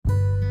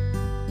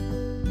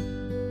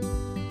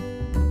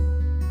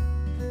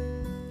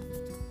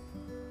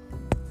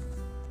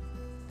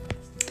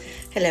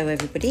Hello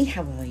everybody,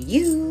 how are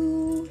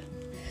you?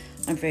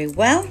 I'm very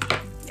well,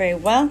 very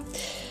well.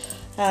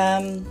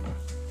 I'm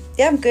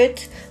good.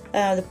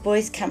 The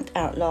boys camped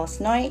out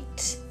last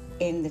night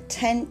in the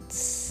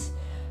tents,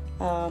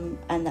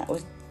 and that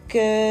was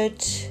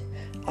good.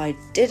 I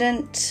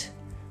didn't,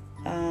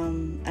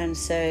 and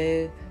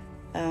so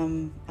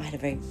I had a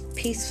very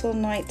peaceful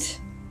night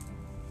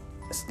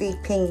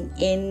sleeping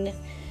in the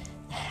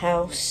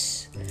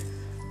house.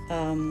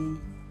 And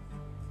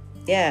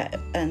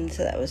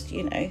so that was,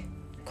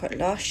 quite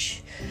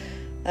lush.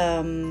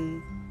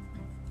 It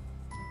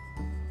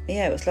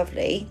was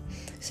lovely.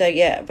 So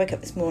I woke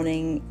up this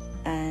morning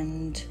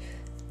and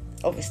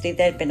obviously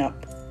they'd been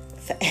up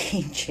for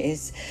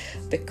ages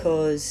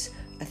because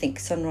I think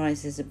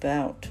sunrise is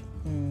about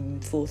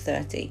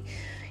 4:30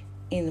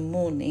 in the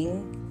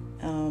morning,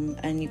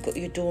 and you've got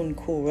your dawn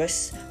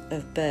chorus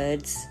of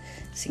birds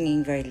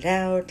singing very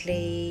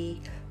loudly.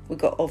 We've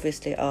got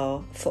obviously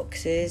our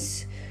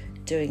foxes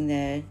doing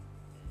their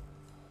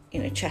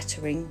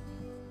chattering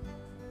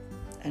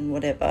and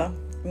whatever,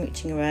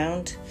 mooching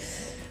around,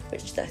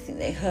 which I think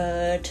they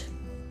heard.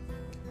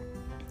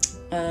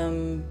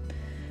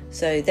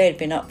 So they'd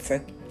been up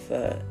for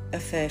a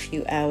fair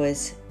few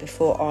hours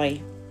before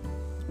I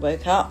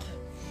woke up.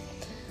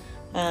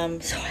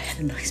 So I had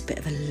a nice bit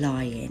of a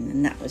lie-in,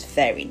 and that was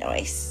very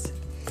nice.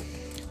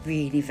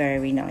 Really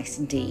very nice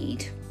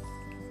indeed.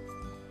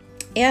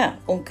 Yeah,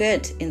 all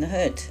good in the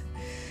hood.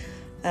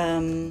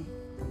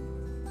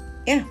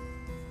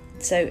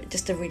 So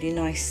just a really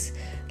nice,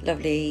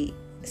 lovely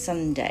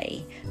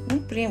Sunday.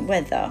 Not brilliant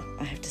weather,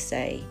 I have to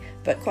say,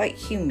 but quite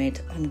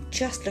humid. I'm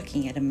just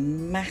looking at a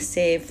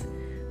massive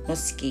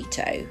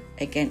mosquito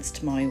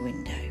against my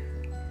window.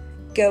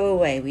 Go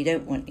away, we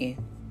don't want you.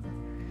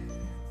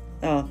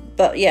 Oh,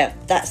 but yeah,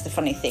 that's the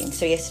funny thing.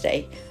 So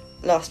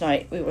last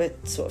night, we were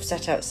sort of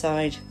sat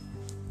outside,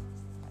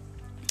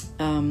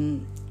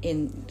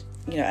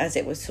 as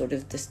it was sort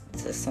of the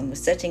sun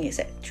was setting,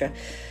 etc.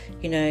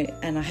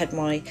 And I had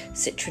my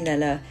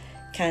citronella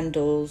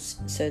candles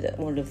so that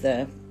all of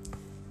the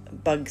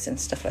bugs and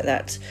stuff like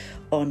that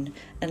on.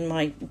 And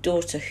my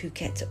daughter, who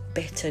gets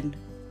bitten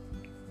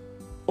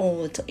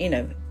all the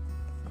time,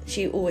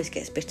 she always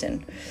gets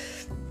bitten,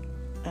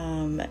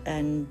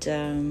 and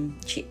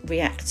she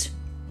reacts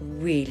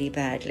really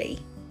badly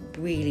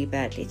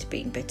to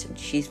being bitten.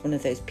 She's one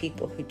of those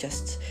people who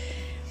just,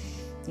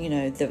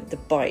 the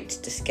bite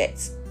just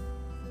gets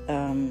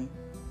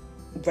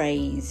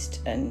raised.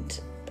 And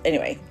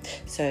anyway,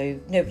 so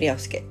nobody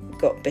else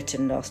got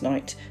bitten last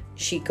night.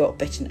 She got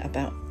bitten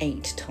about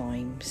 8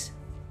 times.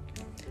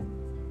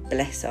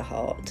 Bless her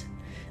heart.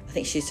 I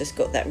think she's just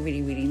got that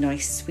really, really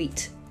nice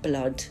sweet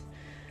blood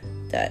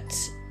that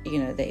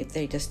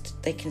they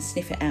can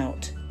sniff it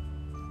out.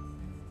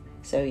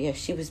 So yeah,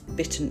 she was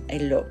bitten a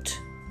lot.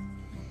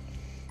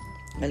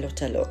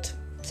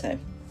 So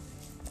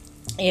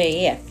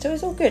yeah. So it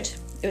was all good.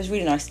 It was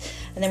really nice.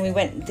 And then we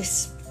went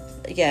this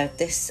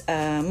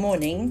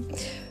morning.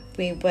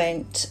 We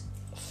went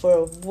for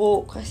a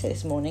walk. I say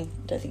this morning,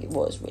 I don't think it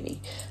was really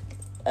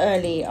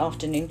early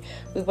afternoon.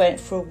 We went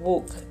for a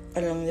walk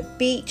along the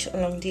beach,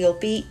 along Deal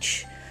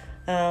Beach,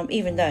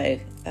 even though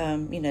it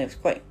was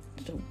quite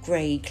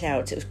grey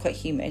clouds. It was quite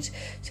humid,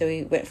 so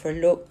we went for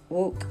a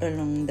walk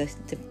along the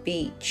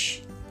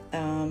beach,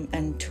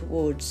 and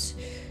towards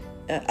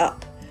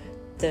up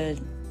the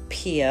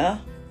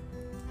pier.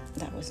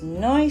 That was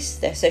nice.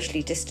 They're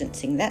socially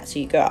distancing that, so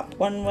you go up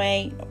one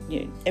way,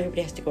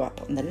 everybody has to go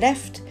up on the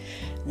left,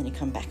 and then you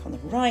come back on the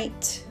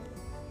right.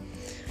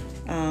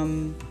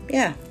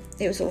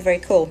 It was all very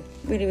cool.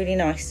 Really, really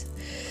nice.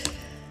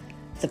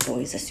 The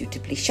boys are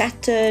suitably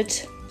shattered.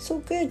 It's all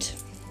good.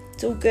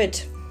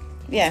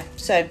 Yeah,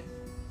 so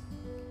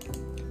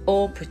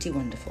all pretty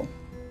wonderful.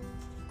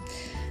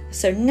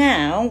 So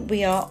now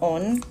we are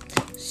on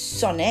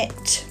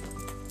Sonnet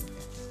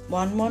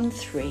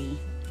 113.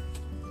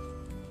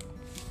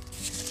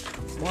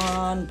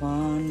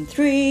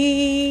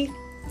 113.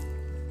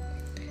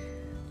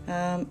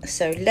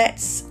 So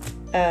let's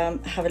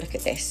have a look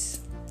at this.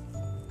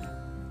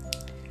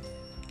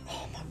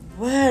 Oh my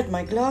word,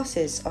 my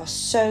glasses are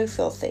so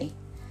filthy.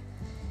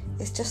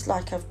 It's just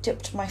like I've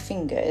dipped my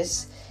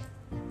fingers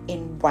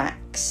in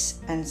wax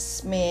and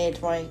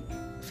smeared my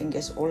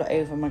fingers all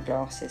over my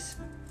glasses.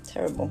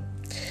 Terrible.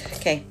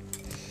 Okay.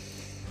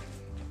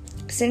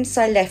 Since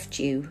I left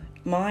you,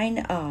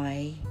 mine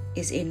eye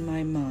is in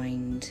my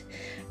mind,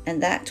 and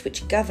that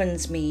which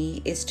governs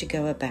me is to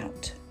go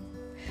about,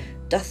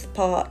 doth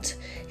part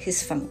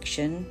his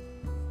function,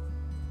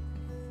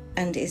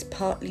 and is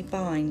partly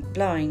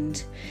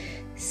blind,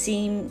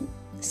 seems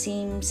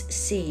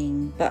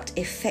seeing, but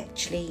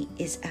effectually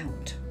is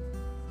out.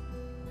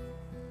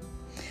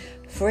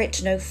 For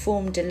it no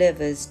form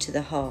delivers to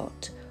the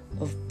heart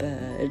of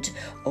bird,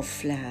 of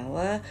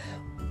flower,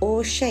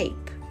 or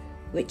shape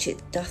which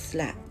it doth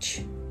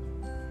latch.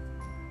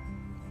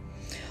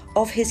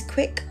 Of his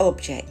quick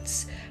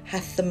objects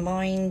hath the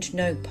mind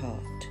no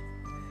part,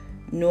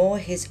 nor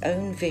his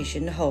own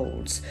vision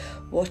holds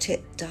what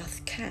it doth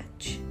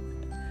catch.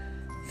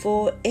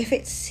 For if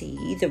it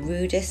see the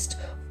rudest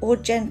or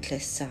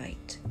gentlest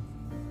sight,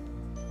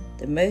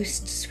 the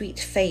most sweet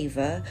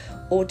favour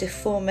or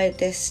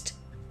deformedest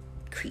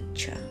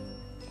creature,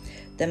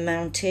 the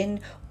mountain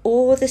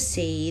or the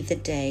sea, the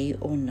day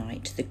or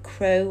night, the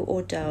crow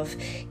or dove,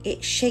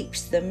 it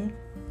shapes them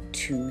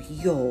to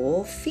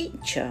your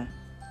feature.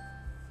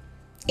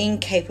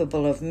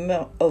 Incapable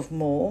of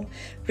more,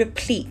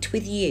 replete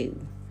with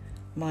you,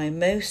 my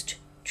most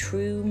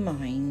true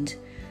mind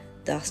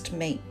thus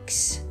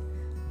makes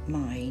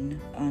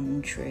mine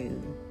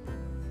untrue.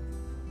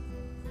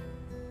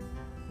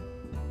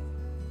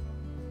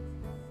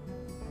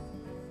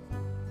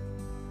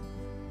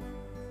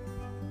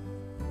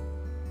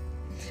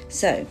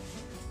 So,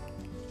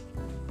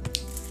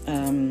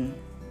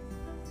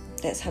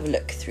 let's have a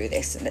look through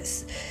this and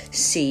let's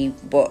see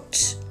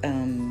what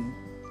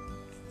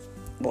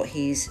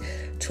he's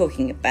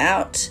talking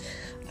about.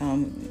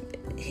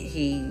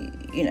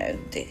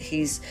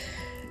 He's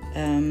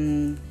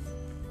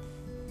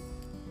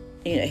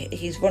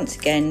once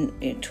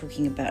again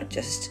talking about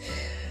just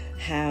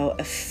how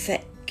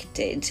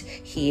affected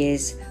he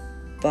is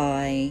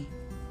by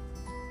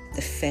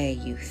the fair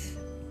youth.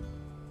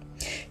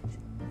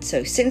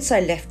 So, since I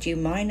left you,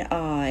 mine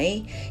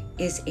eye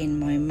is in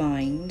my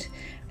mind,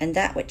 and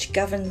that which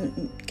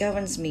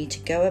governs me to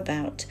go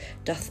about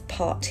doth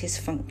part his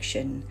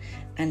function,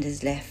 and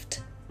is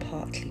left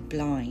partly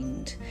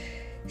blind.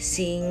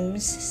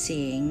 Seems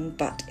seeing,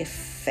 but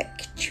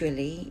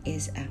effectually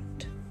is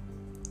out.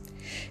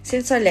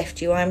 Since I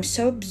left you, I am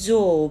so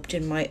absorbed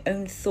in my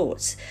own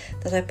thoughts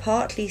that I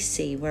partly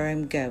see where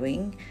I'm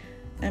going,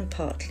 and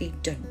partly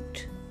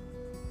don't.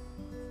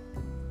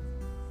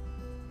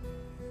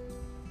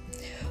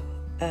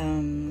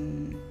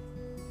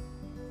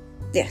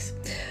 Yes,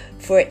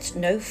 for it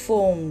no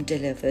form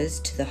delivers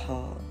to the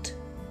heart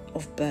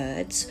of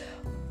birds,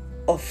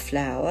 of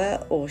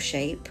flower or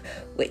shape,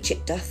 which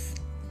it doth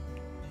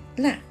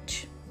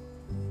latch.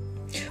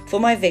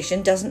 For my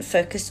vision doesn't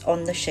focus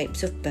on the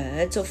shapes of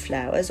birds or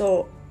flowers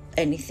or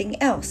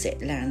anything else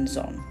it lands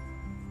on.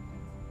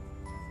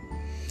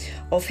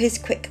 Of his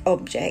quick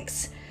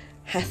objects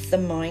hath the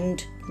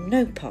mind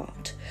no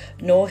part,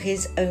 nor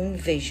his own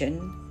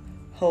vision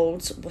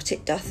holds what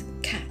it doth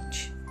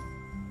catch.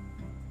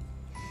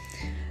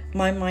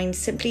 My mind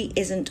simply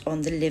isn't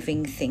on the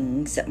living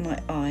things that my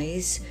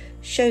eyes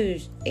show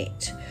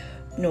it,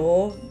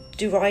 nor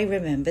do I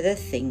remember the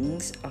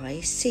things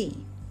I see.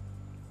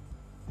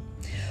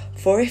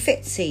 For if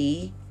it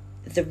see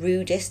the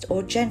rudest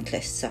or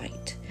gentlest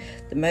sight,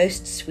 the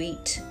most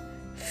sweet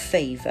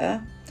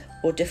favour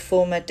or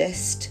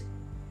deformedest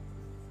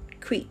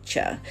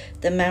creature,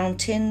 the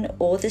mountain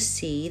or the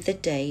sea, the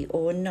day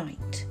or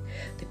night,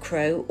 the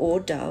crow or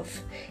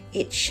dove,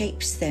 it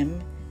shapes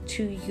them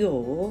to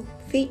your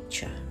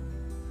feature.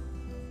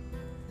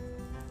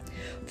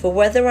 For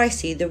whether I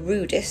see the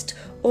rudest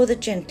or the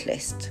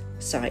gentlest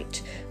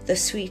sight, the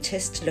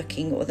sweetest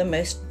looking or the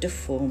most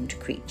deformed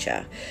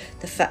creature,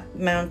 the fat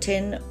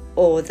mountain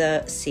or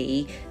the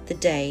sea, the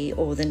day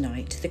or the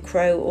night, the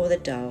crow or the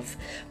dove,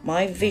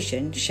 my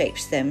vision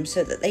shapes them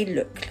so that they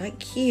look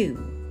like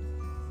you.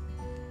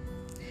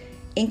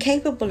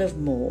 Incapable of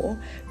more,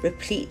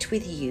 replete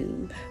with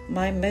you,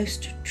 my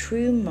most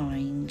true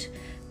mind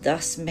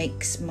thus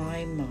makes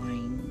mine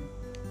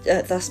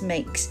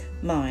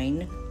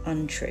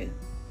untrue.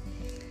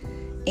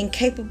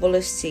 Incapable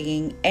of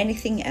seeing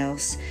anything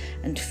else,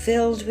 and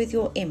filled with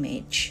your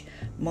image,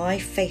 my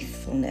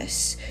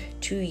faithfulness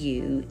to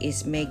you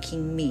is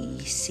making me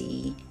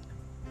see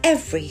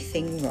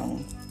everything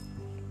wrong.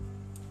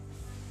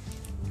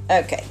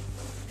 Okay.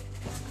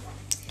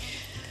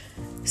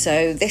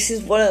 So this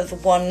is one of the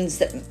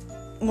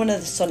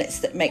sonnets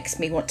that makes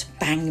me want to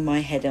bang my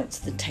head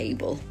onto the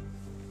table.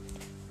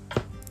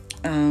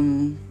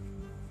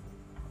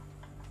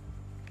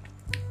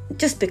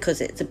 Just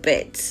because it's a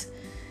bit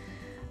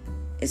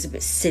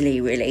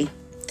silly, really.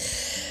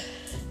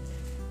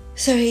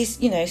 So he's,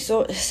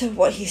 so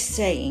what he's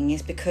saying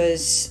is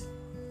because,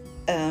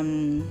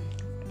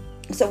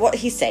 so what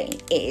he's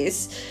saying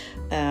is,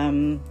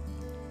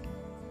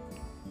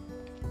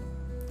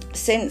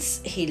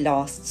 since he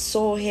last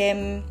saw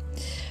him,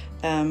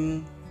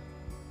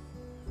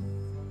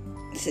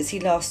 since he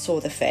last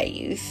saw the fair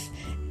youth,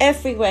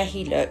 everywhere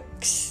he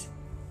looks,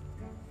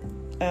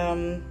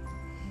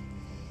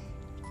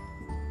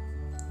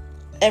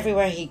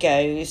 everywhere he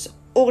goes,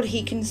 all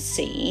he can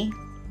see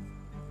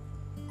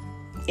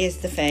is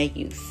the fair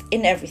youth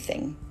in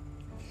everything.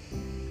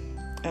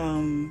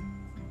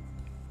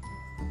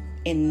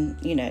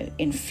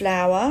 In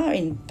flower,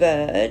 in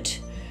bird,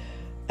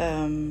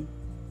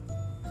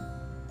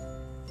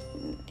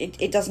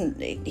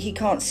 he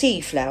can't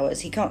see flowers,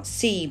 he can't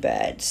see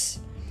birds,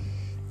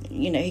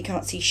 he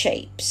can't see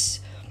shapes.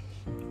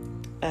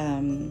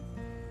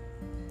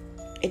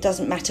 It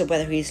doesn't matter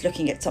whether he's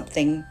looking at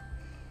something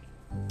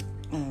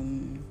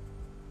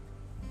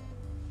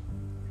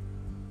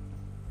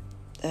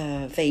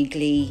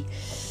vaguely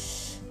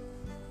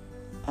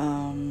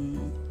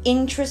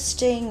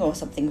interesting or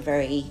something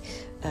very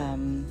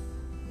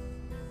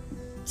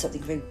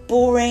something very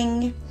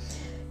boring.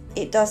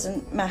 It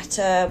doesn't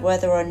matter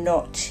whether or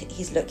not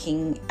he's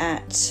looking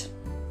at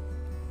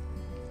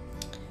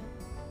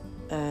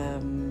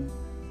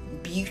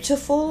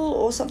beautiful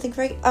or something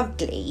very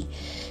ugly.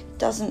 It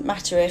doesn't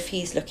matter if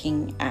he's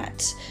looking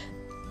at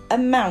a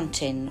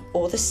mountain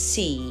or the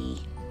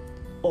sea,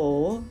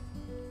 or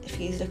if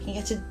he's looking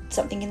at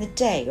something in the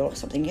day or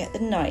something at the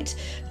night.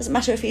 It doesn't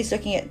matter if he's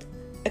looking at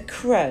a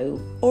crow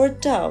or a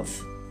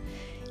dove.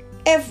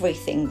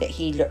 Everything that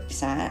he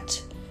looks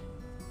at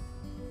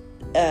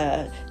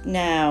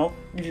now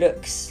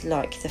looks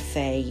like the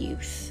fair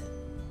youth.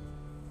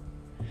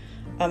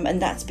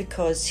 And that's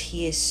because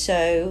he is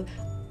so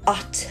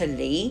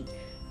utterly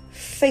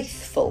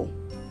faithful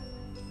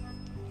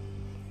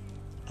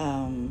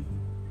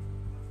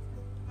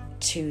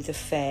to the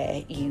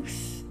fair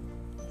youth.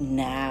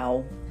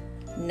 Now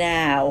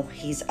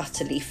he's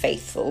utterly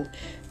faithful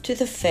to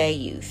the fair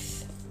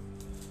youth.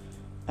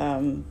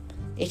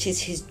 It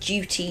is his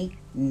duty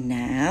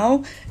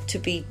now to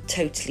be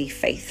totally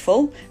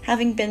faithful,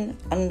 having been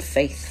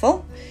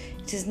unfaithful.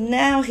 It is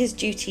now his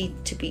duty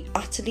to be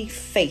utterly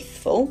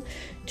faithful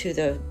to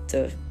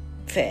the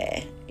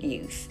fair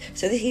youth.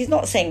 So that he's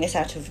not saying this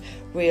out of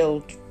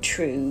real,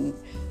 true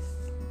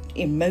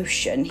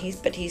emotion. He's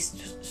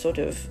sort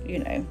of,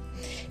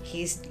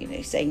 he's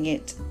saying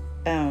it,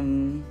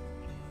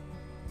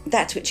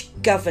 that which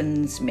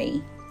governs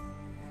me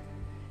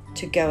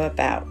to go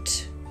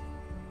about.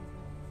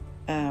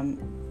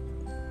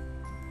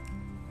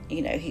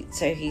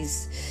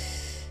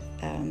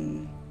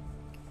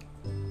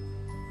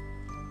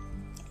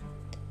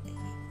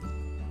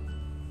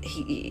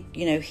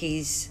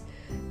 He's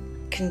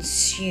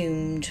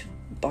consumed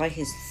by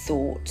his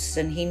thoughts,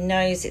 and he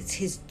knows it's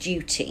his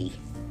duty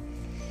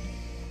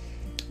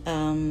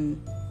to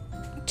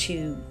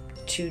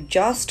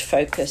just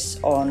focus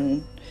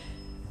on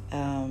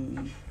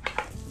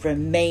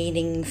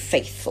remaining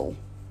faithful.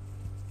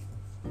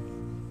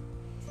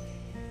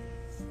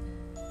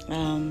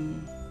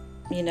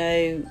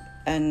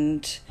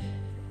 And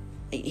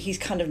he's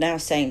kind of now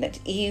saying that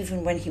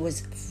even when he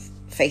was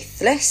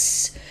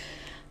faithless,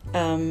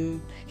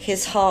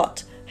 his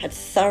heart had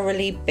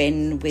thoroughly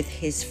been with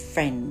his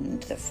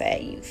friend, the fair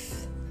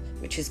youth,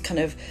 which is kind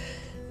of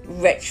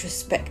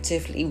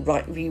retrospectively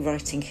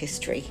rewriting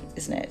history,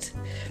 isn't it?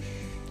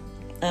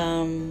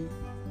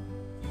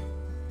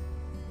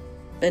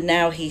 But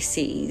now he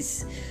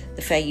sees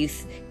the fair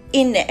youth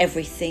in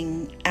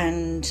everything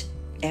and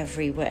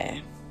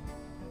everywhere.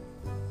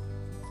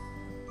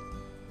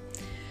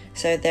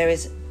 So there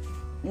is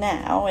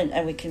now,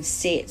 and we can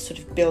see it sort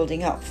of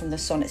building up from the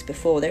sonnets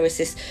before, there is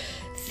this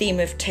theme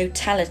of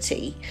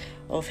totality,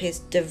 of his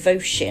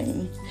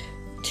devotion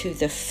to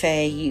the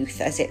fair youth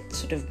as it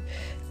sort of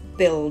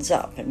builds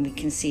up, and we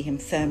can see him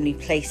firmly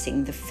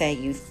placing the fair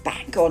youth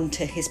back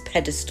onto his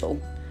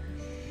pedestal.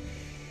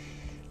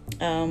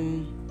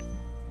 And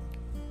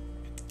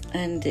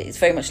it's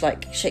very much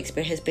like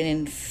Shakespeare has been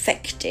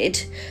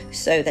infected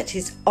so that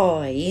his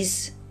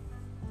eyes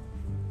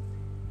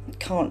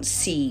can't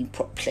see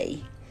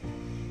properly,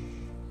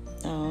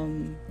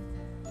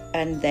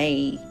 and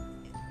they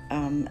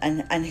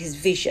and his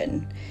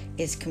vision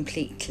is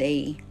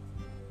completely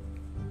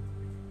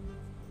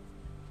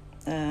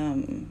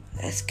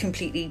has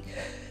completely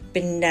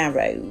been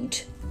narrowed.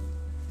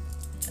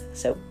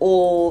 So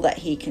all that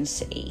he can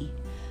see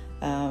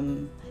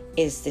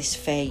is this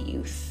fair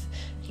youth.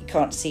 He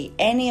can't see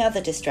any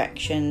other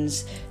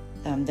distractions.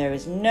 There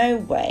is no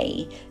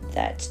way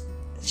that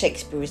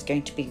Shakespeare is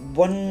going to be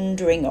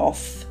wandering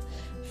off,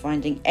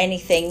 finding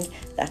anything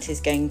that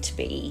is going to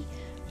be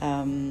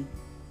that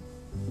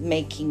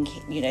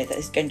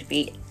is going to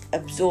be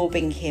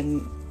absorbing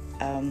him,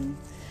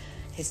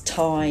 his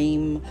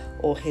time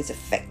or his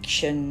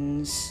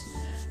affections,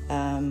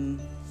 anything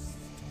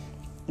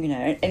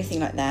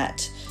like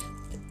that.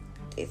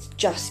 It's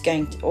just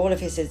going to, all of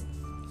his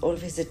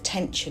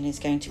attention is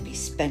going to be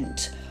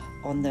spent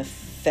on the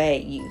fair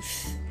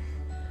youth,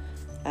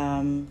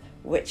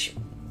 which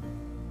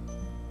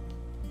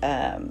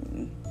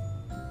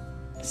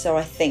so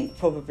I think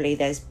probably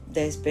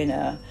there's been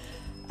a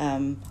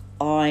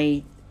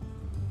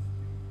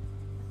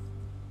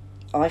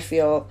I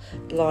feel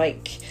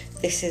like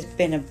this has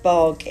been a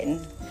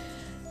bargain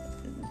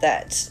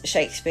that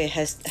Shakespeare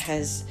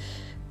has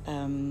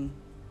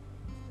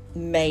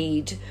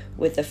made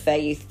with the fair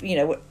youth.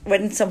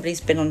 When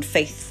somebody's been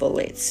unfaithful,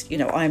 it's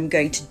I'm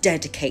going to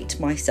dedicate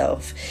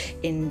myself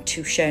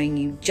into showing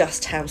you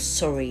just how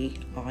sorry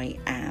I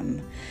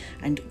am,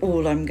 and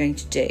all I'm going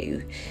to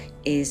do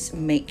is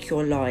make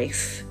your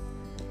life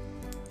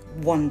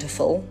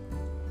wonderful.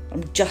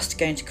 I'm just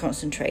going to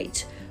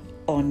concentrate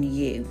on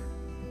you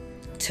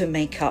to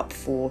make up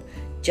for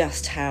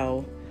just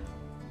how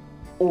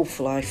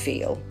awful I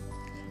feel,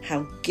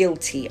 how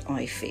guilty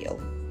I feel.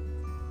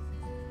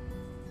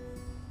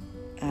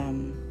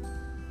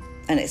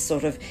 And it's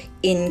sort of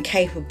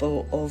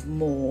incapable of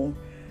more,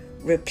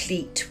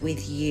 replete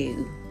with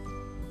you.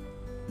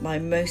 My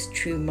most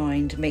true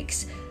mind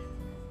makes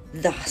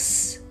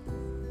thus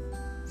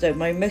So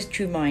my most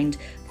true mind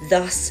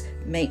thus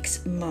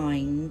makes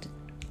mind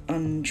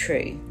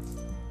untrue.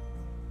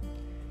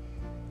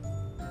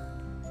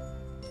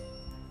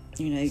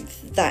 You know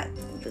that.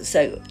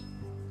 So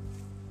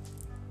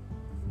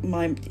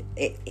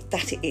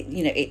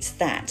it's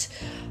that.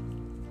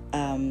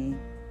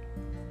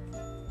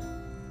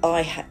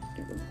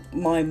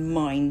 My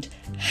mind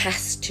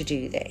has to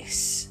do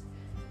this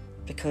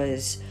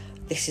because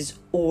this is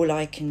all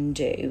I can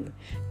do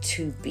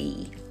to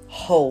be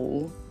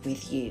whole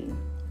with you.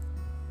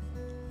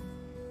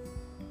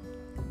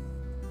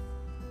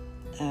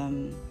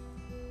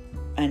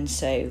 And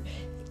so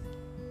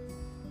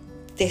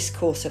this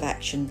course of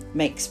action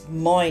makes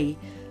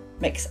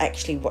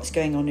actually what's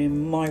going on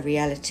in my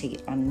reality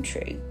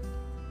untrue.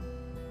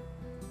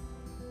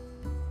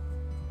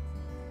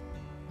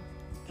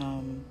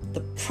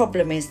 The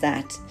problem is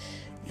that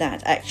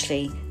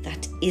actually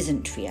that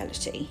isn't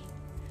reality.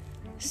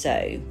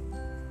 So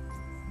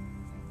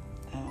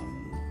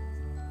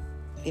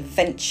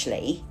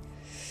eventually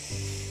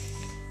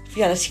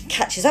reality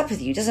catches up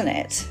with you, doesn't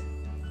it?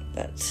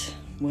 But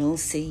we'll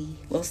see.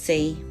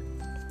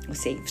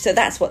 So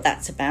that's what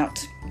that's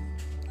about.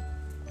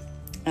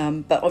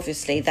 But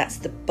obviously that's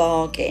the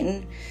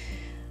bargain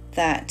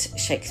that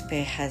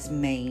Shakespeare has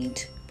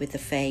made with the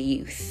fair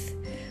youth,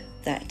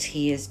 that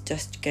he is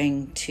just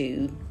going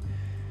to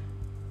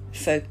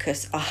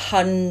focus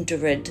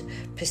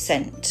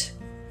 100%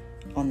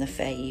 on the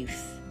fair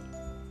youth.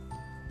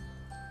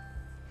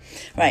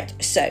 Right,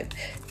 so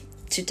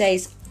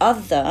today's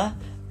other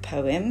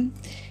poem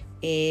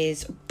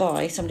is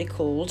by somebody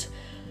called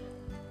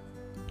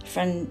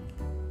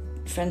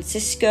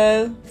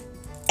Francisco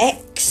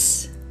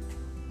X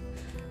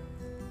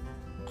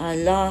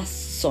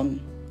Alarcon,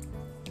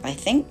 I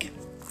think.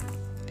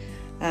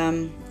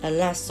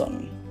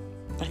 Alarcon,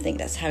 I think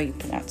that's how you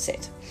pronounce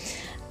it.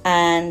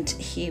 And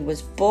he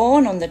was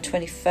born on the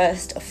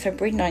 21st of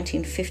February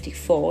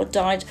 1954,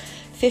 died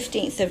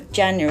 15th of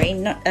January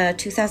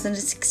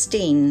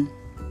 2016.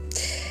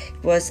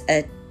 Was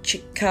a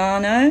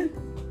Chicano,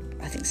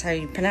 I think that's how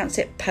you pronounce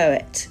it,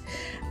 poet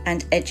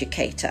and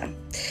educator.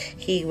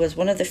 He was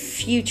one of the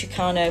few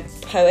Chicano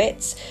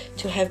poets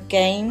to have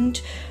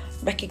gained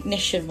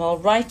recognition while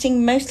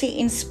writing mostly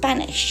in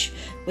Spanish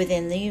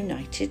within the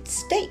United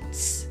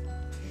States.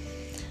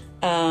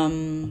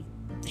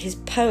 His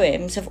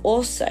poems have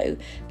also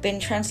been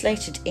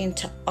translated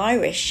into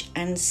Irish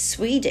and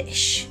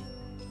Swedish,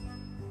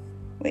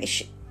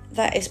 which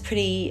that is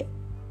pretty,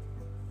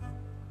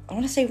 I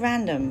want to say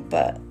random,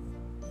 but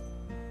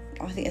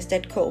I think it's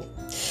dead cool.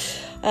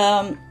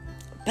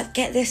 But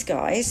get this,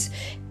 guys,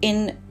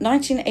 in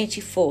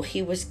 1984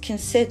 he was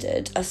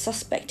considered a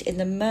suspect in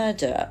the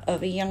murder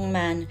of a young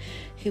man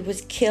who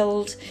was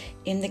killed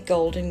in the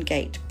Golden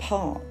Gate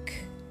Park.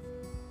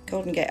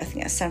 Golden Gate, I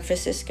think that's San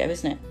Francisco,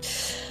 isn't it?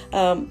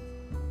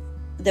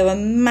 There were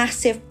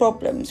massive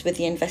problems with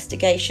the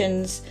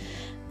investigations,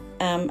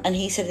 and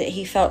he said that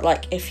he felt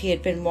like if he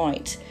had been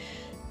white,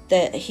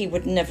 that he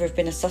would never have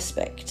been a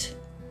suspect.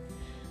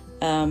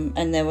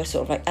 And there were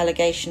sort of like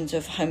allegations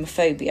of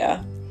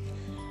homophobia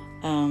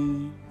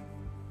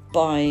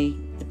by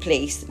the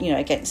police, you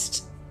know,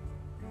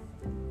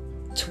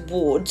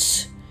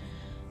 towards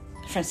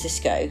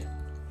Francisco.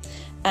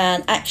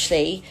 And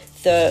actually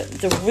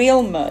the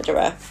real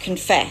murderer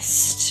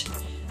confessed,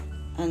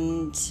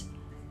 and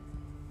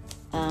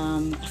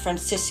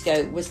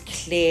Francisco was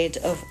cleared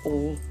of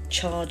all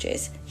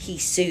charges. He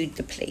sued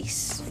the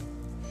police.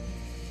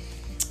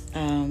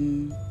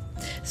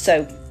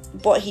 So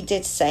what he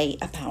did say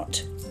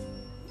about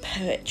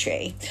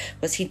poetry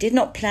was he did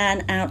not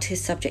plan out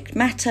his subject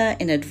matter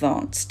in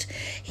advance.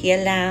 He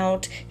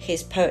allowed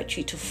his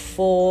poetry to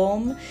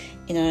form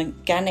in an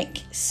organic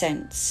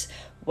sense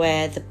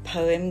where the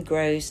poem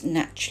grows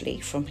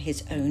naturally from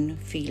his own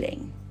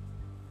feeling.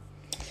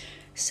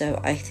 So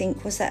I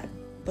think, was that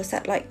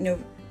like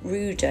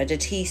Neruda?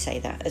 Did he say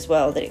that as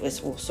well, that it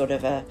was all sort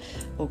of a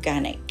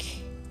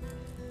organic,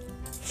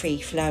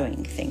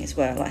 free-flowing thing as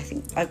well? I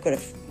think I've got a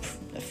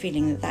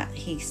feeling that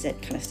he said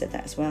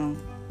that as well.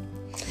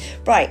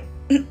 Right,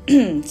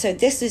 so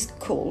this is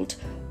called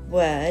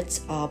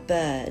Words Are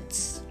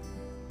Birds.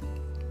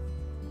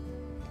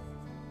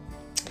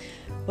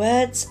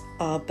 Words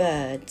are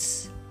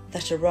birds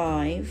that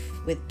arrive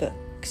with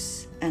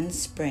books and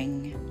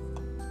spring.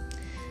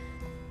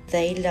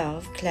 They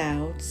love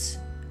clouds,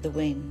 the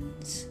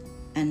winds,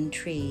 and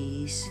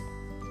trees.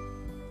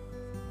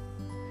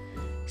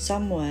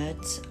 Some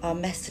words are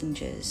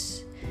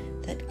messengers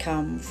that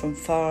come from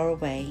far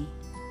away,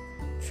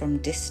 from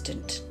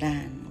distant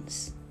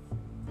lands.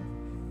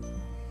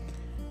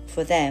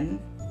 For them,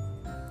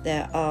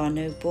 there are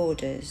no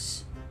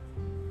borders,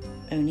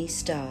 only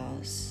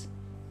stars,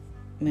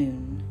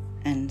 moon,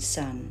 and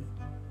sun.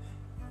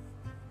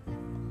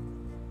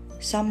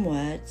 Some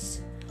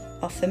words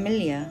are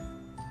familiar,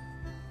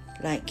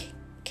 like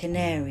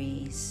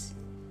canaries.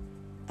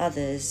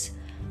 Others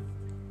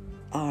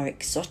are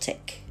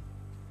exotic,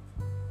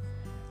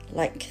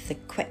 like the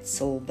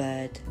quetzal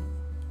bird.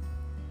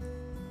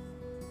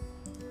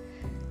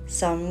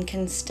 Some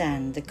can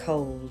stand the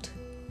cold,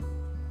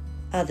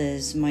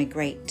 others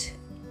migrate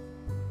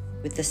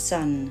with the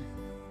sun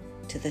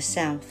to the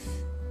south.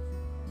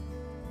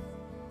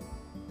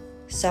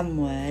 Some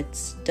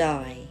words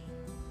die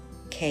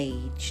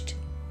caged.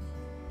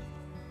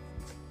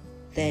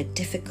 They're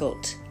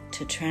difficult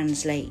to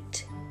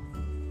translate.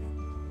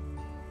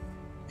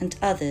 And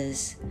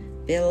others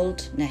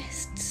build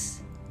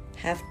nests,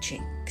 have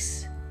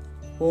chicks,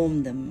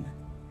 warm them,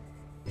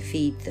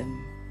 feed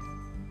them,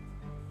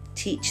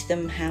 teach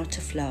them how to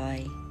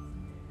fly,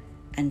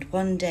 and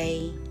one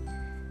day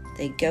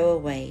they go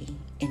away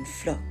in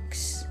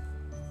flocks.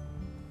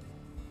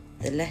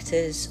 The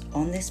letters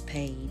on this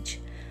page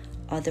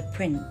are the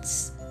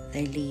prints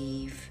they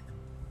leave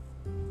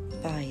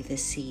by the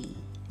sea.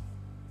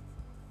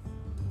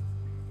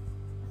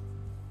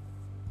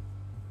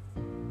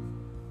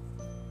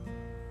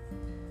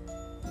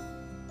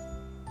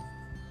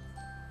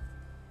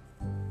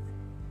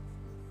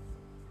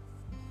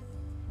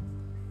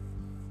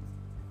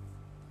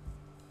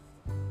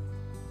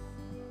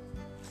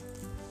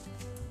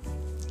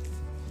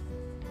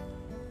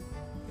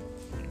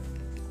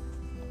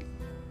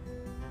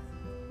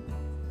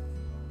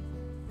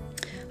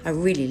 I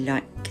really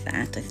like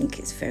that. I think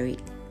it's very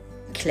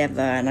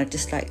clever, and I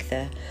just like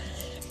the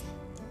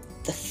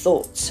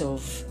thoughts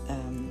of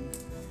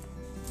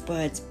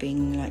words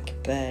being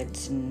like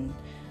birds, and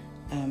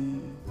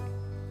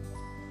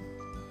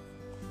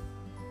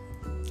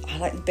I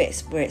like the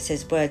bits where it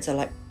says words are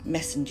like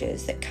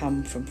messengers that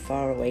come from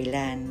faraway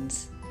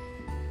lands.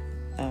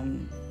 I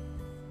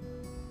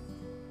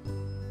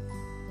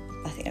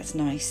think that's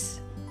nice.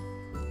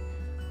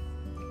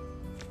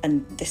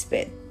 And this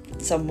bit,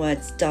 some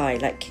words die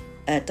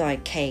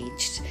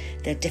caged.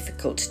 They're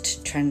difficult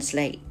to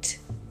translate.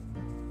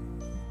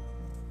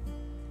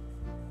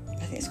 I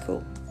think it's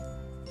cool.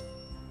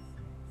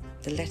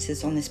 The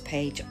letters on this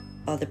page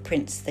are the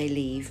prints they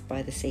leave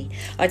by the sea.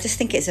 I just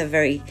think it's a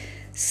very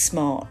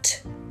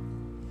smart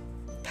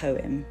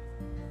poem.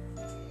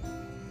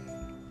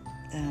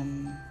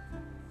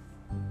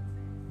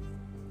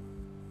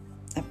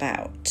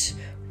 About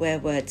where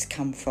words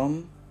come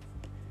from,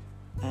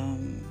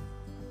 and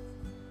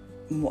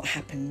what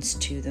happens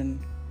to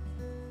them.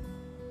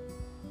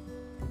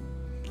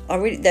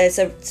 There's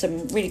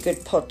some really good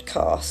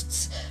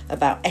podcasts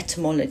about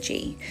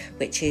etymology,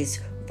 which is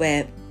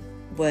where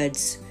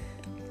words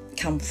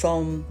come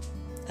from,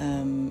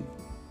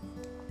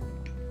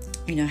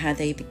 how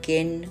they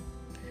begin.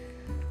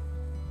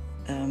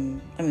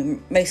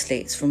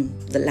 Mostly it's from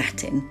the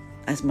Latin,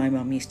 as my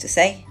mum used to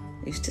say,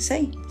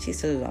 she's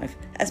still alive,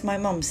 as my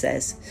mum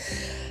says.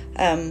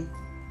 Sort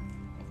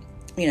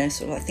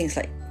of like things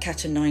like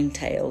cat o' nine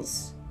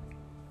tails,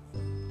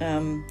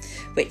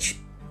 which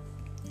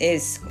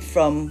is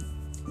from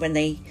when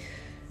they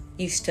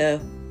used to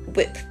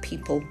whip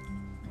people,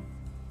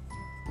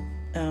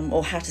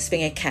 or how to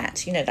swing a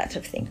cat, that type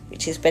of thing,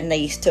 which is when they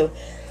used to,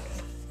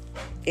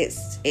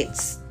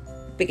 it's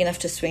big enough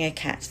to swing a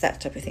cat, that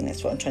type of thing.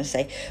 That's what I'm trying to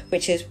say,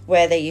 which is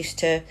where they used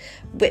to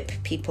whip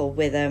people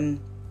with a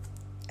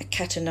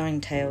cat o' nine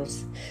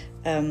tails,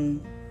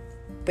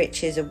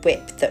 which is a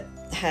whip that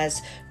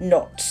has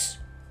knots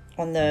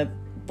on the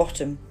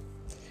bottom,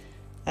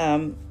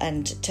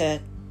 and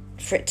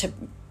for it to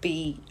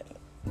be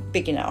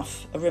big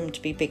enough, a room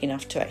to be big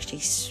enough to actually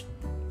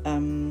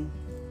swing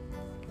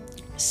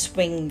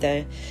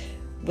the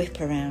whip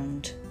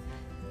around.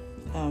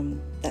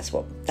 That's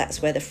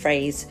where the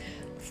phrase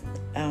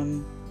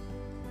a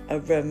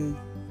room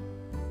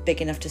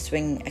big enough to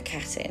swing a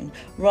cat in,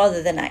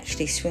 rather than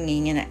actually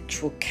swinging an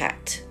actual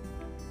cat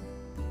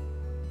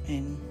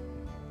in.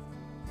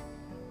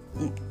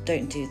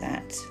 Don't do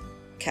that.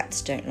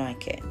 Cats don't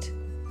like it.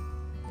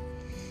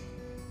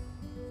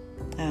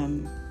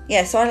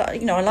 So I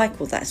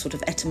like all that sort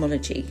of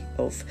etymology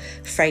of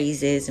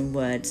phrases and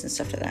words and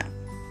stuff like that.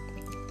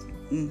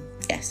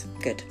 Yes,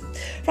 good.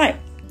 Right,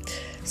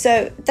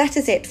 so that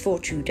is it for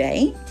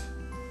today.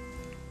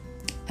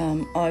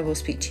 I will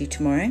speak to you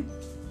tomorrow.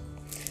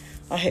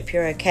 I hope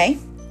you're okay.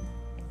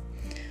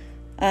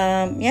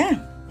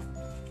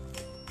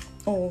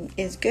 All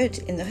is good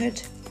in the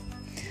hood.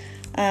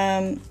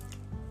 I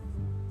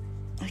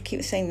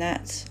keep saying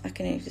that. I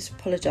can only just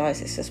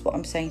apologise. It's just what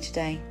I'm saying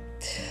today.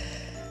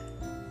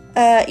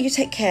 You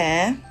take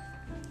care.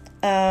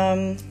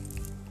 I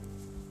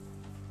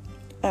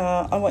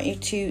want you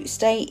to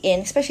stay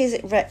in, especially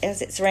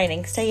as it's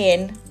raining. Stay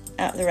in,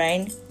 out of the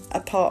rain,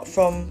 apart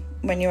from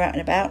when you're out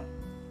and about,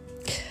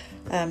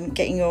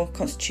 getting your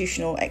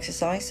constitutional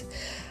exercise,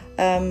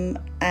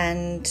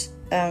 and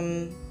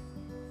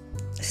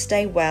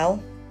stay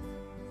well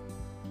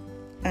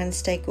and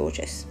stay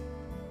gorgeous.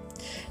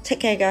 Take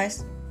care,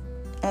 guys.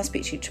 I'll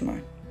speak to you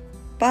tomorrow.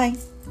 Bye.